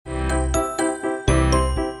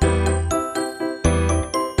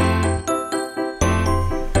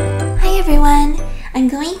everyone! I'm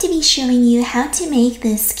going to be showing you how to make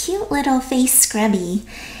this cute little face scrubby,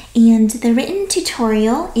 and the written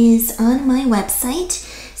tutorial is on my website,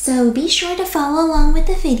 so be sure to follow along with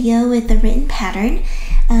the video with the written pattern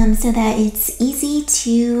so that it's easy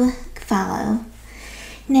to follow.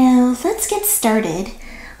 Now let's get started.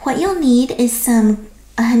 What you'll need is some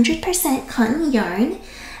 100% cotton yarn.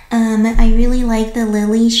 I really like the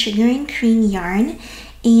Lily Sugar and Cream yarn,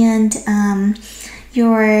 and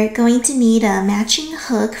you're going to need a matching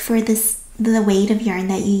hook for the weight of yarn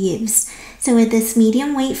that you use. So with this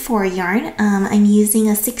medium weight 4 yarn, I'm using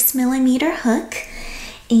a 6mm hook,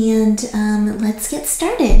 and let's get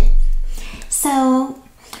started. So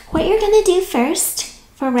what you're going to do first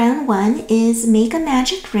for round 1 is make a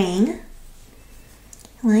magic ring,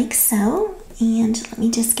 like so. And let me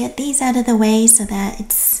just get these out of the way so that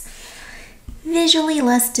it's visually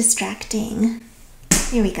less distracting.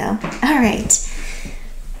 Here we go. All right.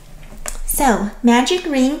 So, magic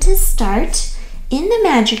ring to start. In the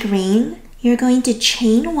magic ring, you're going to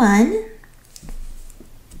chain 1.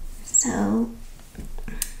 So,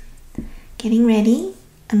 getting ready.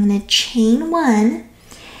 I'm going to chain 1.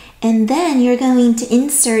 And then you're going to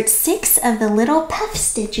insert 6 of the little puff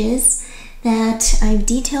stitches that I've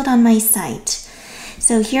detailed on my site.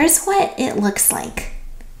 So here's what it looks like.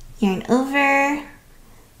 Yarn over,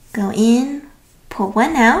 go in, pull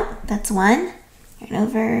 1 out, that's 1. Yarn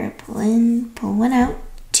over, pull in, pull 1 out,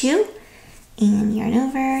 2. And yarn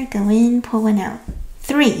over, go in, pull 1 out,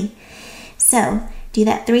 3. So do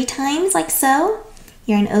that 3 times like so.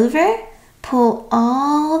 Yarn over, pull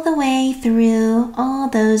all the way through all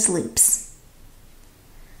those loops.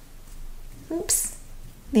 Oops,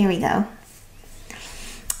 there we go.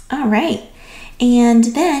 All right, and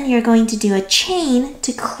then you're going to do a chain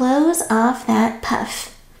to close off that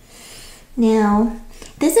puff. Now,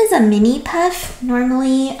 this is a mini puff.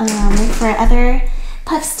 Normally, for other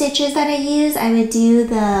puff stitches that I use, I would do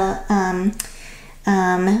the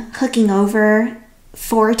hooking over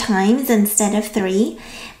 4 times instead of 3.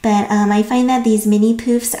 But I find that these mini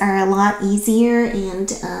poofs are a lot easier and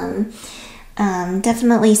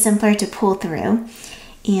definitely simpler to pull through.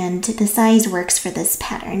 And the size works for this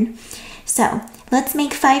pattern. So let's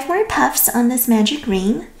make 5 more puffs on this magic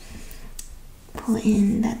ring. Pull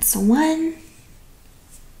in, that's 1,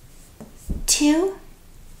 2,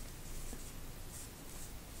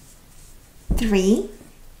 3.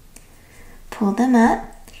 Pull them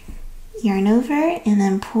up, yarn over, and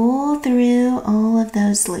then pull through all of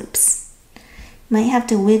those loops. You might have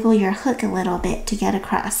to wiggle your hook a little bit to get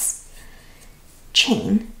across.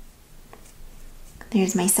 Chain.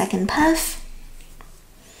 There's my second puff.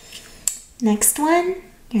 Next one,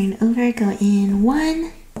 yarn over, go in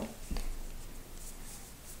 1,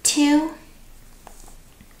 2,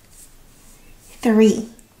 3.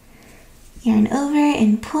 Yarn over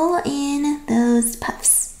and pull in those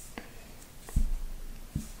puffs.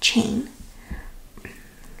 Chain.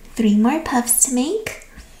 3 more puffs to make.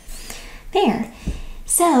 There.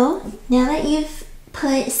 So now that you've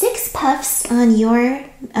put 6 puffs on your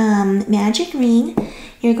magic ring,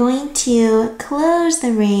 you're going to close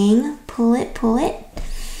the ring, pull it,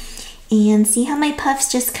 and see how my puffs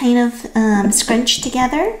just kind of scrunch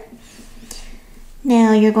together?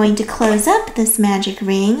 Now you're going to close up this magic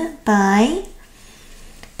ring by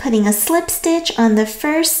putting a slip stitch on the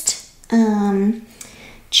first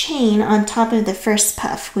chain on top of the first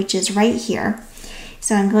puff, which is right here.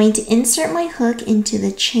 So I'm going to insert my hook into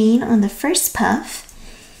the chain on the first puff,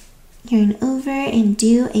 yarn over, and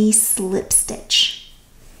do a slip stitch,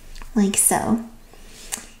 like so.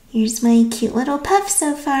 Here's my cute little puff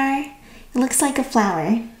so far. It looks like a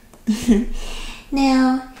flower.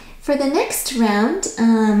 Now, for the next round,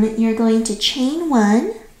 you're going to chain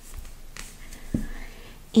 1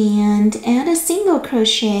 and add a single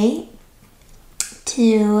crochet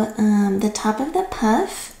to the top of the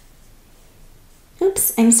puff.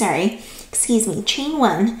 Oops, I'm sorry. Excuse me, chain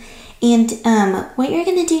 1. And what you're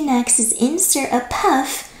going to do next is insert a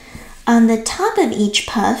puff on the top of each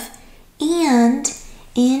puff and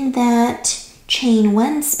in that chain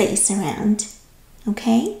 1 space around.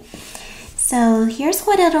 Okay? So here's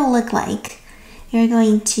what it'll look like. You're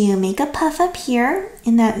going to make a puff up here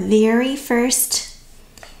in that very first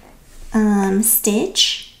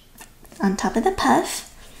stitch on top of the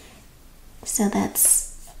puff. So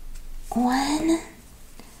that's 1.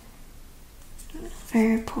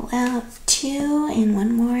 Over, pull out 2, and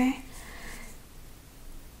 1 more.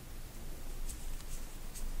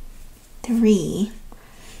 3.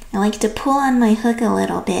 I like to pull on my hook a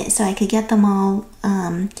little bit so I could get them all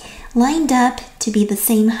lined up to be the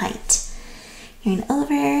same height. Yarn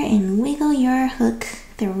over and wiggle your hook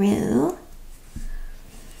through.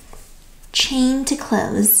 chain to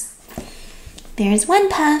close. There's one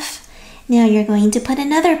puff. Now you're going to put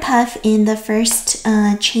another puff in the first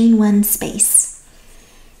chain 1 space.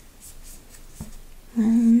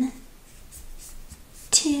 1,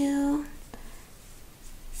 2,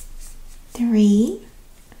 3.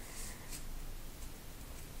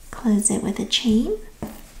 Close it with a chain.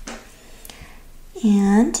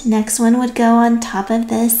 And next one would go on top of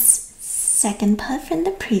this second puff in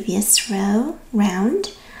the previous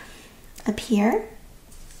round up here.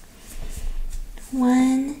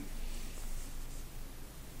 1,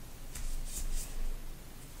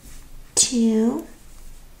 2,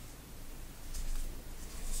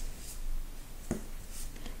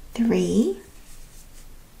 3,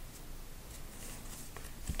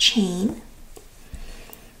 chain.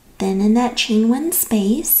 Then in that chain 1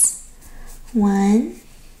 space, 1,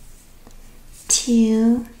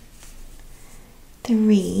 2,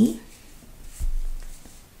 3.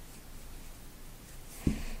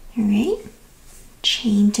 All right,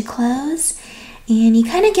 chain to close. And you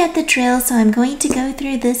kind of get the drill, so I'm going to go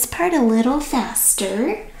through this part a little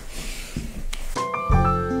faster.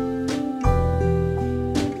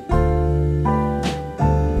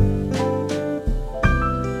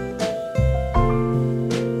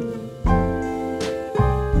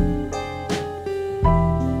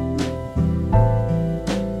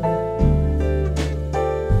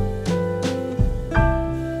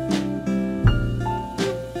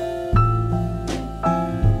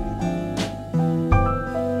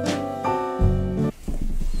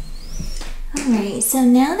 So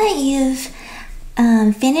now that you've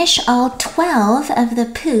finished all 12 of the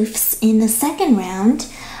poofs in the second round,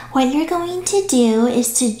 what you're going to do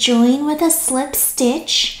is to join with a slip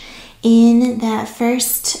stitch in that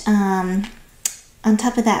first, on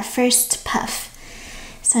top of that first puff.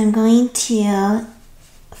 So I'm going to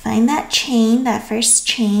find that chain, that first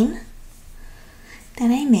chain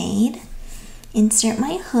that I made, insert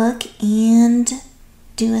my hook, and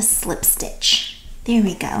do a slip stitch. There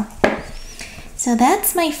we go. So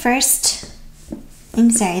that's my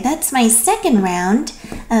that's my second round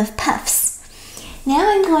of puffs. Now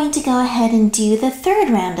I'm going to go ahead and do the third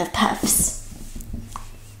round of puffs.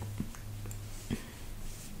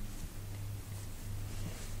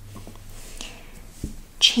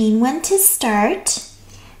 Chain 1 to start,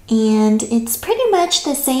 and it's pretty much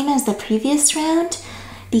the same as the previous round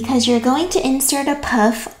because you're going to insert a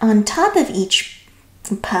puff on top of each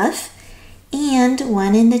puff and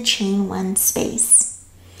one in the chain 1 space.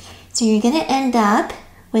 So you're going to end up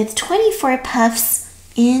with 24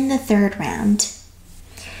 puffs in the third round.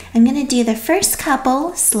 I'm going to do the first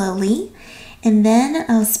couple slowly, and then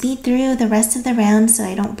I'll speed through the rest of the round so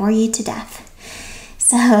I don't bore you to death.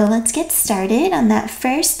 So let's get started on that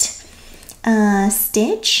first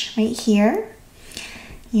stitch right here.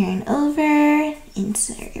 Yarn over,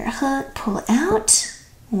 insert your hook, pull out.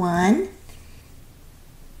 1,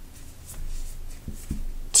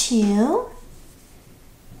 2,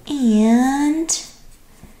 and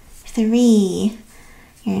 3.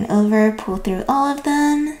 Yarn over, pull through all of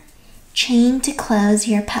them, chain to close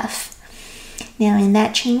your puff. Now in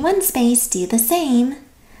that chain 1 space, do the same.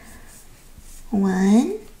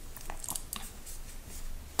 1,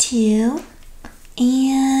 2,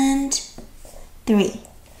 and 3.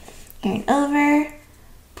 Yarn over,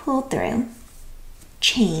 pull through,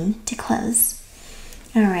 chain to close.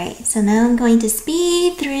 Alright, so now I'm going to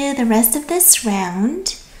speed through the rest of this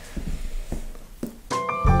round.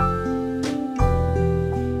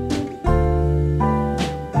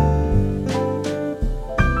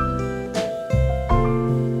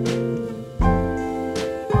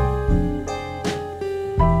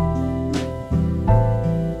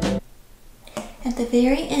 At the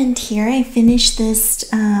very end here, I finished this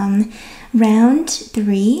round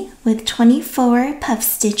 3 with 24 puff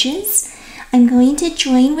stitches. I'm going to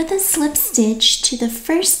join with a slip stitch to the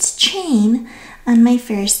first chain on my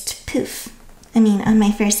first on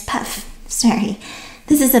my first puff. Sorry.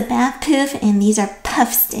 This is a bath poof and these are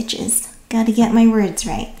puff stitches. Gotta get my words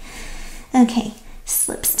right. Okay,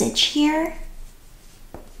 slip stitch here.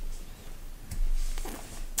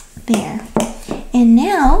 There. And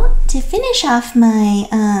now, to finish off my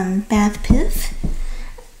bath poof,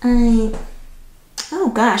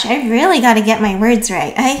 oh gosh, I really got to get my words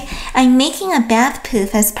right. I'm making a bath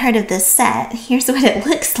poof as part of this set. Here's what it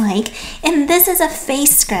looks like. And this is a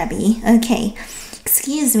face scrubby. Okay,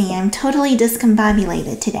 excuse me, I'm totally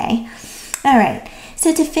discombobulated today. All right,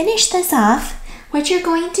 so to finish this off, what you're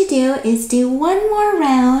going to do is do one more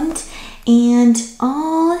round, and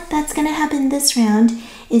all that's going to happen this round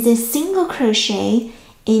is a single crochet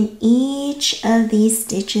in each of these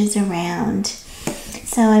stitches around.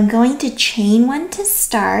 So I'm going to chain 1 to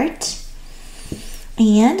start,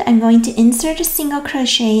 and I'm going to insert a single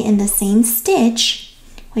crochet in the same stitch,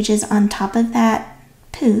 which is on top of that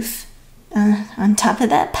poof, on top of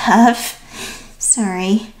that puff.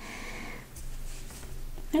 Sorry.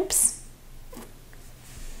 Oops.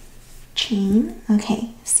 Chain, okay,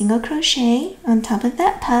 single crochet on top of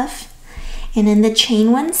that puff, and in the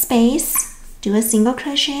chain 1 space, do a single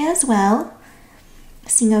crochet as well.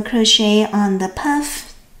 Single crochet on the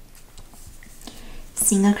puff,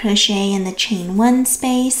 single crochet in the chain 1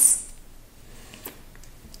 space,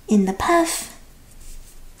 in the puff,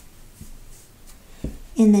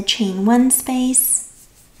 in the chain 1 space,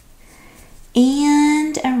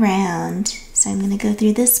 and around. So I'm going to go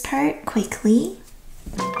through this part quickly.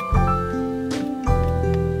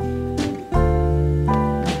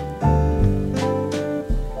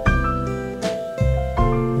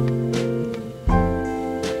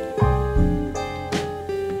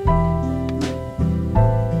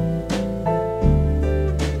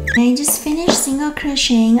 I just finished single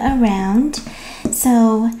crocheting around,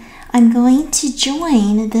 so I'm going to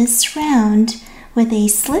join this round with a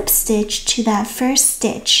slip stitch to that first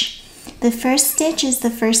stitch. The first stitch is the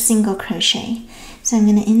first single crochet, so I'm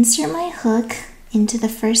going to insert my hook into the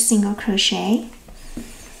first single crochet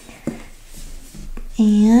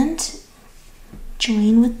and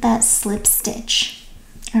join with that slip stitch.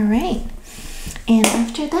 Alright, and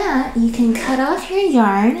after that you can cut off your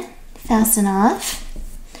yarn, fasten off,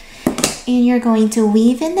 and you're going to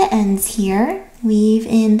weave in the ends here. Weave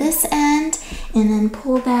in this end and then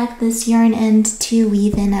pull back this yarn end to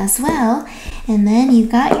weave in as well. And then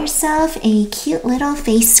you've got yourself a cute little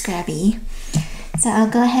face scrubby. So I'll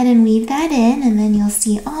go ahead and weave that in, and then you'll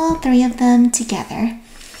see all 3 of them together.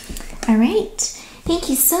 Alright, thank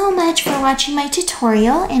you so much for watching my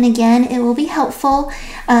tutorial, and again, it will be helpful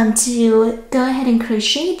to go ahead and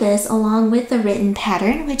crochet this along with the written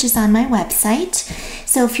pattern, which is on my website.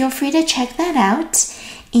 So feel free to check that out.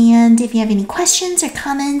 And if you have any questions or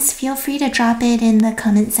comments, feel free to drop it in the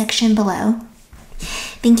comment section below.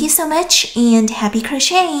 Thank you so much, and happy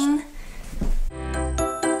crocheting!